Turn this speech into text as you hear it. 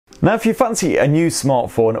Now if you fancy a new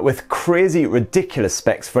smartphone with crazy ridiculous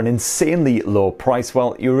specs for an insanely low price,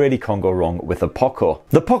 well, you really can't go wrong with a Poco.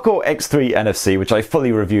 The Poco X3 NFC, which I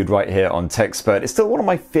fully reviewed right here on TechSpert, is still one of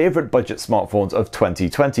my favourite budget smartphones of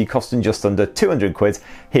 2020, costing just under 200 quid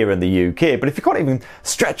here in the UK. But if you can't even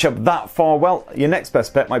stretch up that far, well, your next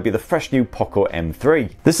best bet might be the fresh new Poco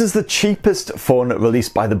M3. This is the cheapest phone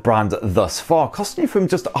released by the brand thus far, costing you from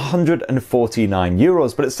just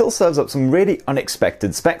 €149, but it still serves up some really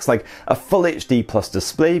unexpected specs like a full HD plus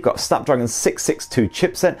display. You've got a Snapdragon 662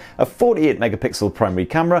 chipset, a 48 megapixel primary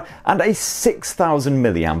camera, and a 6000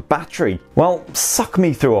 milliamp battery. Well, suck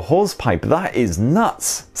me through a hosepipe, that is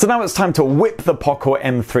nuts. So now it's time to whip the Poco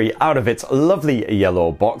M3 out of its lovely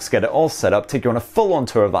yellow box, get it all set up, take you on a full-on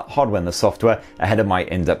tour of that hardware and the software ahead of my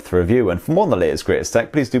in-depth review. And for more on the latest greatest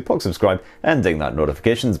tech, please do subscribe and ding that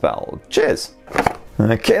notifications bell. Cheers!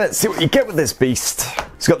 Okay, let's see what you get with this beast.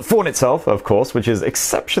 It's got the phone itself, of course, which is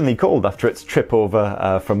exceptionally cold after its trip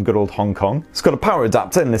over from good old Hong Kong. It's got a power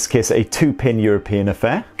adapter, in this case a 2-pin European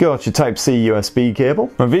affair. Got your Type-C USB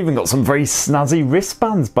cable. We've even got some very snazzy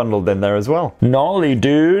wristbands bundled in there as well. Gnarly,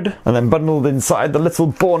 dude. And then bundled inside the little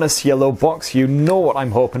bonus yellow box, you know what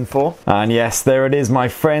I'm hoping for. And yes, there it is, my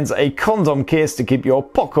friends, a condom case to keep your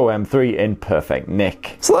Poco M3 in perfect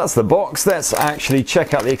nick. So that's the box. Let's actually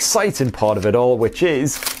check out the exciting part of it all, which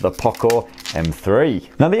is the Poco M3.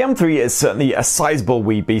 Now the M3 is certainly a sizable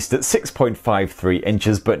wee beast at 6.53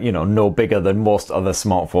 inches, but you know, no bigger than most other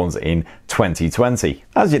smartphones in 2020.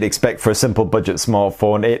 As you'd expect for a simple budget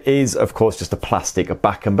smartphone, it is of course just a plastic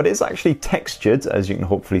backend, but it's actually textured, as you can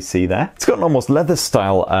hopefully see there. It's got an almost leather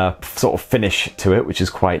style sort of finish to it, which is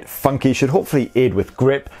quite funky. Should hopefully aid with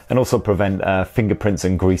grip and also prevent fingerprints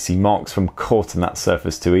and greasy marks from coating that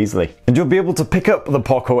surface too easily. And you'll be able to pick up the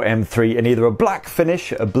Poco M3 in either a black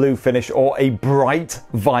finish, a blue finish, or a bright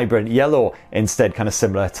vibrant yellow, instead kind of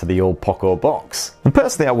similar to the old Poco box. And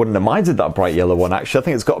personally I wouldn't have minded that bright yellow one actually. I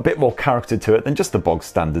think it's got a bit more character to it than just the bog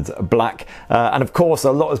standard black. And of course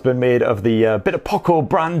a lot has been made of the bit of Poco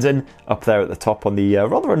branding up there at the top on the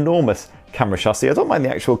rather enormous camera chassis. I don't mind the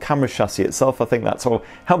actual camera chassis itself. I think that sort of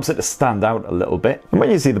helps it to stand out a little bit. And when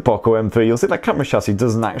you see the Poco M3, you'll see that camera chassis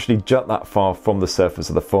doesn't actually jut that far from the surface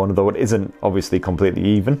of the phone, although it isn't obviously completely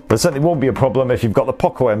even. But it certainly won't be a problem if you've got the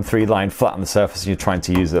Poco M3 lying flat on the surface and you're trying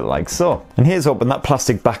to use it like so. And here's hoping that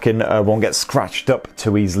plastic backing won't get scratched up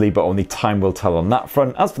too easily, but only time will tell on that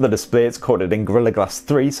front. As for the display, it's coated in Gorilla Glass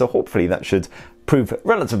 3, so hopefully that should prove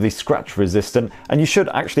relatively scratch resistant, and you should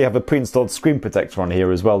actually have a pre-installed screen protector on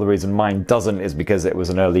here as well. The reason mine doesn't is because it was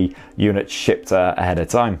an early unit shipped ahead of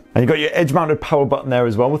time. And you've got your edge mounted power button there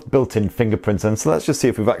as well with built-in fingerprints, and so let's just see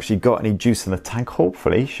if we've actually got any juice in the tank.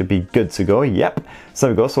 Hopefully should be good to go. Yep, so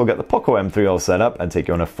there we go. So we'll get the Poco M3 all set up and take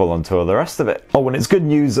you on a full-on tour of the rest of it. Oh, and it's good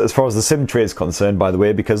news as far as the SIM tray is concerned, by the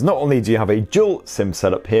way, because not only do you have a dual SIM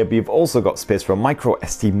setup here, but you've also got space for a micro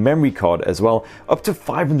SD memory card as well, up to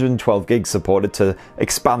 512 gigs supported to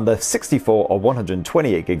expand the 64 or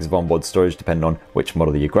 128 gigs of onboard storage depending on which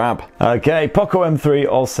model you grab. Okay, Poco M3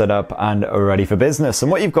 all set up and ready for business. And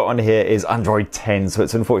what you've got on here is Android 10, so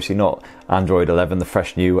it's unfortunately not Android 11, the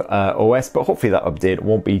fresh new OS, but hopefully that update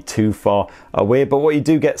won't be too far away. But what you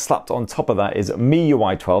do get slapped on top of that is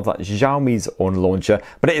MiUI 12, that's Xiaomi's own launcher,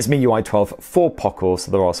 but it is MiUI 12 for Poco, so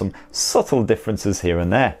there are some subtle differences here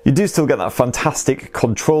and there. You do still get that fantastic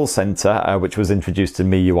control center, which was introduced in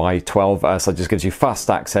MiUI 12, so it just gives you fast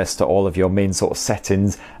access to all of your main sort of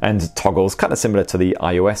settings and toggles, kind of similar to the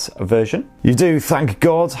iOS version. You do, thank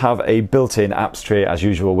God, have a built-in apps tray as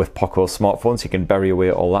usual with Poco smartphones. You can bury away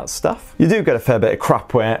all that stuff. You do get a fair bit of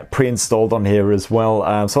crapware pre-installed on here as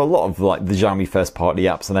well, so a lot of like the Xiaomi first-party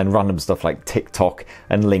apps and then random stuff like TikTok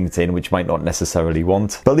and LinkedIn, which you might not necessarily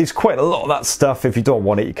want. But at least quite a lot of that stuff, if you don't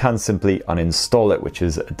want it, you can simply uninstall it, which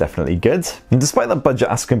is definitely good. And despite that budget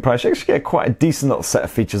asking price, you actually get quite a decent little set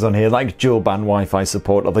of features on here, like dual band Wi-Fi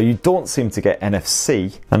support, although you don't seem to get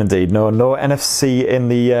NFC. And indeed, no NFC in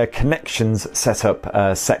the connections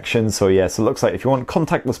setup section. So yes, it looks like if you want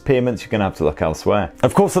contactless payments, you're going to have to look elsewhere.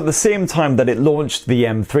 Of course, at the same time that it launched the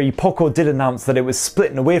M3, Poco did announce that it was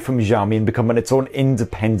splitting away from Xiaomi and becoming its own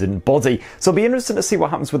independent body. So it'll be interesting to see what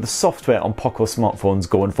happens with the software on Poco smartphones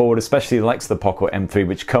going forward, especially the likes of the Poco M3,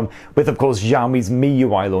 which come with, of course, Xiaomi's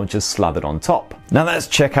MiUI launchers slathered on top. Now let's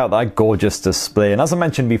check out that gorgeous display. And as I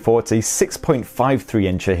mentioned before, it's a 6.53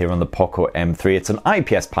 incher here on the Poco M3. It's an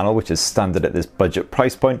IPS panel, which is standard at this budget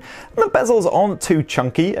price point. And the bezels aren't too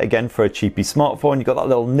chunky, again, for a cheapy smartphone. You've got that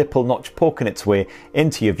little nipple notch poking its way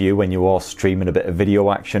into your view when you are streaming a bit of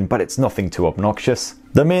video action, but it's nothing too obnoxious.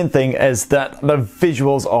 The main thing is that the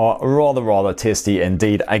visuals are rather tasty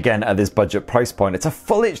indeed. Again, at this budget price point, it's a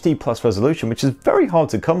full HD plus resolution, which is very hard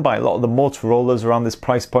to come by. A lot of the Motorola's around this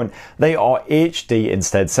price point, they are HD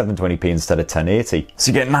instead, 720p instead of 1080.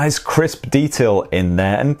 So you get nice crisp detail in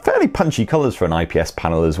there and fairly punchy colors for an IPS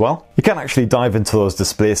panel as well. You can actually dive into those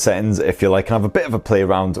display settings if you like and have a bit of a play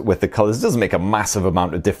around with the colors. It doesn't make a massive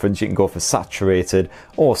amount of difference. You can go for saturated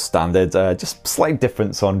or standard, just slight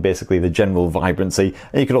difference on basically the general vibrancy.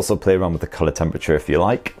 And you can also play around with the color temperature if you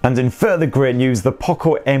like. And in further great news, the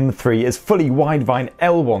Poco M3 is fully Widevine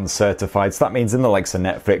L1 certified. So that means in the likes of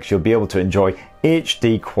Netflix, you'll be able to enjoy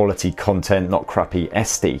HD quality content, not crappy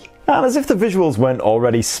SD. And as if the visuals weren't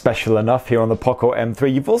already special enough here on the Poco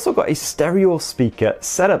M3, you've also got a stereo speaker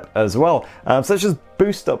setup as well. So let's just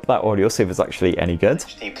boost up that audio, see if it's actually any good.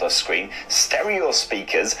 HD plus screen, stereo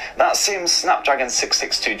speakers, that same Snapdragon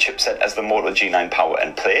 662 chipset as the Moto G9 Power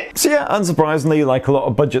and Play. So yeah, unsurprisingly, like a lot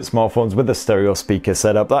of budget smartphones with a stereo speaker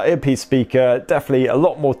setup, that earpiece speaker definitely a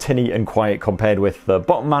lot more tinny and quiet compared with the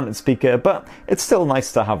bottom mounted speaker, but it's still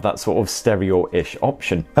nice to have that sort of stereo-ish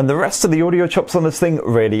option. And the rest of the audio chops on this thing,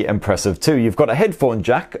 really impressive too. You've got a headphone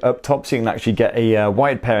jack up top, so you can actually get a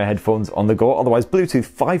wired pair of headphones on the go, otherwise Bluetooth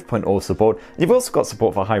 5.0 support. You've also got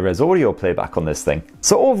support for high-res audio playback on this thing.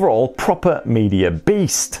 So overall, proper media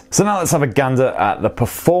beast. So now let's have a gander at the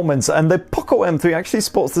performance, and the Poco M3 actually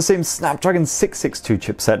sports the same Snapdragon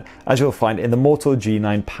 662 chipset as you'll find in the Moto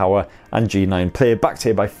G9 Power and G9 Play, backed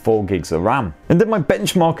here by 4 gigs of RAM. And then my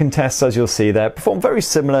benchmarking tests, as you'll see there, perform very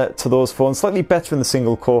similar to those phones, slightly better in the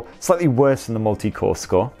single core, slightly worse in the multi-core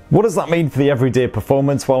score. What does that mean for the everyday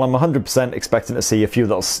performance? Well, I'm 100% expecting to see a few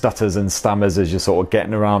little stutters and stammers as you're sort of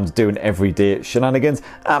getting around doing everyday shenanigans.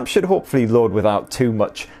 Should hopefully load without too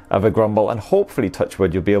much of a grumble, and hopefully, touch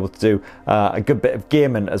wood, you'll be able to do a good bit of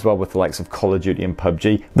gaming as well with the likes of Call of Duty and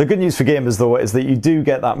PubG. The good news for gamers though is that you do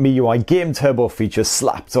get that MiUI game turbo feature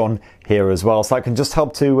slapped on here as well, so that can just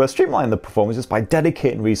help to streamline the performance just by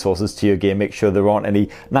dedicating resources to your game, make sure there aren't any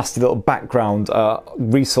nasty little background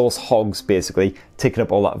resource hogs basically taking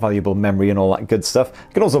up all that valuable memory and all that good stuff.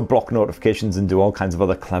 You can also block notifications and do all kinds of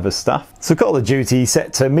other clever stuff. So Call of Duty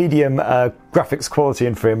set to medium graphics quality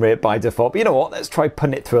and frame rate by default, but you know what, let's try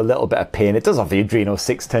putting it through a little bit of pain. It does have the Adreno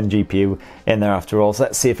 610 GPU in there after all, so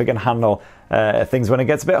let's see if it can handle things when it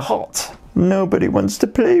gets a bit hot. Nobody wants to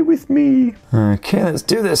play with me. Okay, let's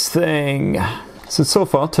do this thing. So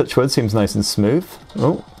far, touch wood seems nice and smooth.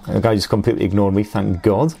 Oh, the guy just completely ignored me, thank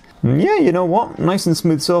God. Yeah, you know what? Nice and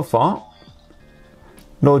smooth so far.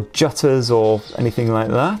 No jutters or anything like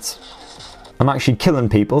that. I'm actually killing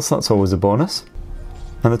people, so that's always a bonus.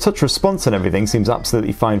 And the touch response and everything seems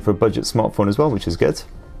absolutely fine for a budget smartphone as well, which is good.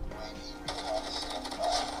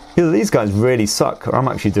 Either these guys really suck, or I'm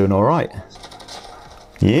actually doing alright.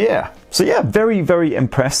 Yeah. So yeah, very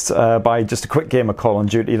impressed by just a quick game of Call of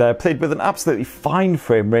Duty there. Played with an absolutely fine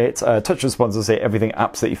frame rate. Touch response, I'll say everything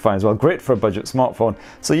absolutely fine as well. Great for a budget smartphone.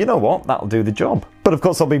 So you know what, that'll do the job. But of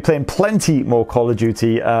course I'll be playing plenty more Call of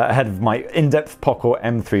Duty ahead of my in-depth Poco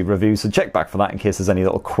M3 review, so check back for that in case there's any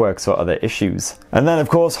little quirks or other issues. And then of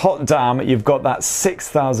course, hot damn, you've got that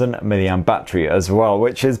 6,000 milliamp battery as well,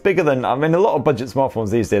 which is bigger than, I mean, a lot of budget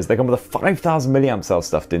smartphones these days, they come with a 5,000 milliamp cell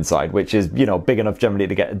stuffed inside, which is, you know, big enough generally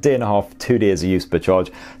to get a day and a half, 2 days of use per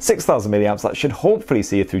charge. 6,000 milliamps, that should hopefully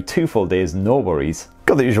see you through 2 full days, no worries.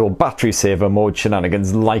 Got the usual battery saver mode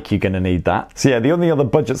shenanigans, like you're going to need that. So yeah, the only other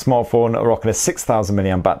budget smartphone rocking a 6,000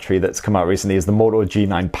 milliamp battery that's come out recently is the Moto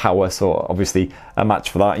G9 Power, so obviously a match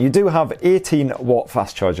for that. You do have 18 watt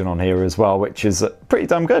fast charging on here as well, which is pretty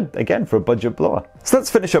damn good, again, for a budget blower. So let's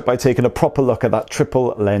finish up by taking a proper look at that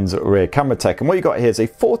triple lens rear camera tech. And what you got here is a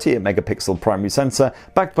 48 megapixel primary sensor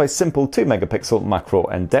backed by simple 2 megapixel macro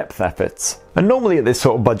and depth efforts. And normally at this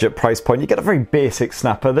sort of budget price point, you get a very basic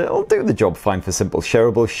snapper that'll do the job fine for simple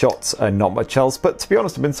shareable shots and not much else. But to be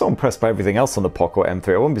honest, I've been so impressed by everything else on the Poco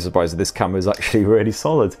M3, I wouldn't be surprised if this camera is actually really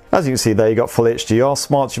solid. As you can see there, you got full HDR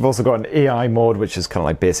smarts. You've also got an AI mode, which is kind of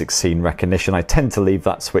like basic scene recognition. I tend to leave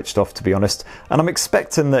that switched off, to be honest. And I'm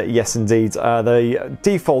expecting that, yes, indeed, the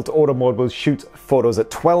default auto mode will shoot photos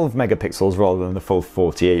at 12 megapixels rather than the full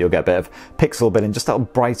 48. You'll get a bit of pixel binning, just that'll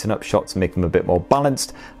brighten up shots and make them a bit more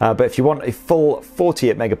balanced. But if you want a full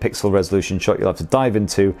 48 megapixel resolution shot, you'll have to dive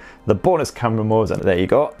into the bonus camera mode, and there you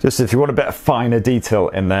go. Just if you want a bit of finer detail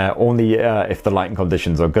in there, only if the lighting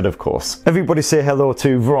conditions are good, of course. Everybody say hello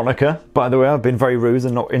to Veronica. By the way, I've been very rude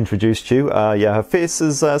and not introduced you. Yeah, her face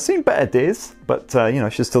has seen better days, but you know,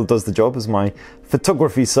 she still does the job as my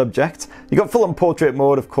photography subject. You got full on portrait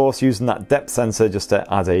mode, of course, using that depth sensor just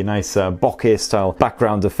to add a nice bokeh style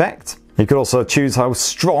background effect. You could also choose how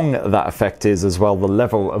strong that effect is as well, the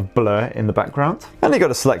level of blur in the background. And you've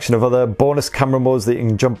got a selection of other bonus camera modes that you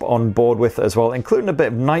can jump on board with as well, including a bit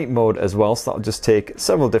of night mode as well, so that'll just take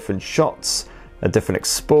several different shots at different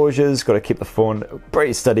exposures. Got to keep the phone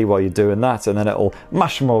pretty steady while you're doing that, and then it'll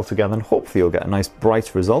mash them all together and hopefully you'll get a nice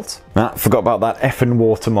bright result. Forgot about that effing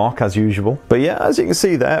watermark as usual. But yeah, as you can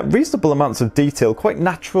see there, reasonable amounts of detail, quite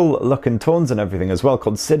natural looking tones and everything as well,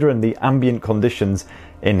 considering the ambient conditions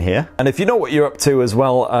in here. And if you know what you're up to as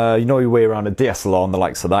well, you know your way around a DSLR and the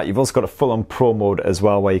likes of that, you've also got a full-on pro mode as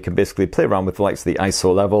well, where you can basically play around with the likes of the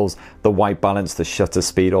ISO levels, the white balance, the shutter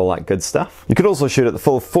speed, all that good stuff. You could also shoot at the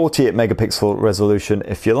full 48 megapixel resolution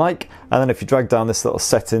if you like, and then if you drag down this little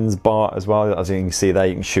settings bar as well, as you can see there,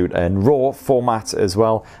 you can shoot in RAW format as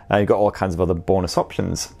well. You've got all kinds of other bonus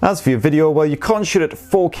options. As for your video, well, you can't shoot at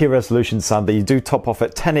 4K resolution sadly. You do top off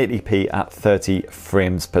at 1080p at 30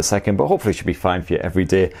 frames per second, but hopefully it should be fine for your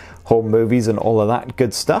everyday home movies and all of that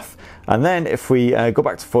good stuff. And then if we go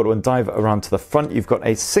back to photo and dive around to the front, you've got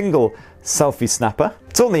a single selfie snapper.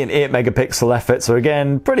 It's only an 8 megapixel effort, so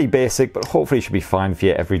again, pretty basic, but hopefully it should be fine for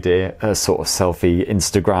your everyday sort of selfie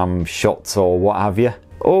Instagram shots or what have you.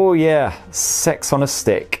 Oh yeah, sex on a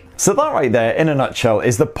stick. So that right there, in a nutshell,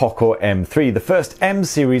 is the Poco M3, the first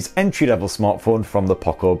M-series entry-level smartphone from the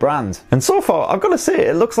Poco brand. And so far, I've got to say,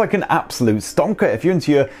 it looks like an absolute stonker. If you're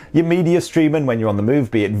into your media streaming when you're on the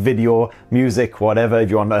move, be it video, music, whatever,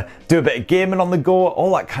 if you want to do a bit of gaming on the go,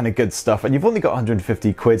 all that kind of good stuff, and you've only got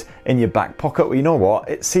 150 quid in your back pocket, well, you know what?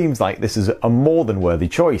 It seems like this is a more than worthy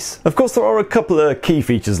choice. Of course, there are a couple of key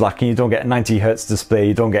features lacking. You don't get a 90Hz display,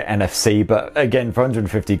 you don't get NFC, but again, for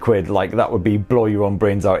 150 quid, like that would be blow your own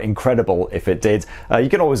brains out incredible if it did. You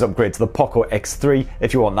can always upgrade to the Poco X3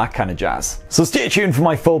 if you want that kind of jazz. So stay tuned for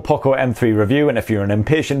my full Poco M3 review, and if you're an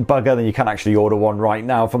impatient bugger, then you can actually order one right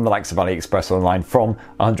now from the likes of AliExpress online from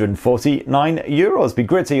 149 euros. Be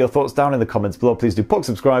great to hear your thoughts down in the comments below. Please do poke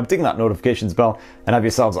subscribe, ding that notifications bell, and have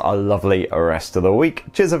yourselves a lovely rest of the week.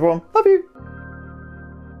 Cheers everyone, love you.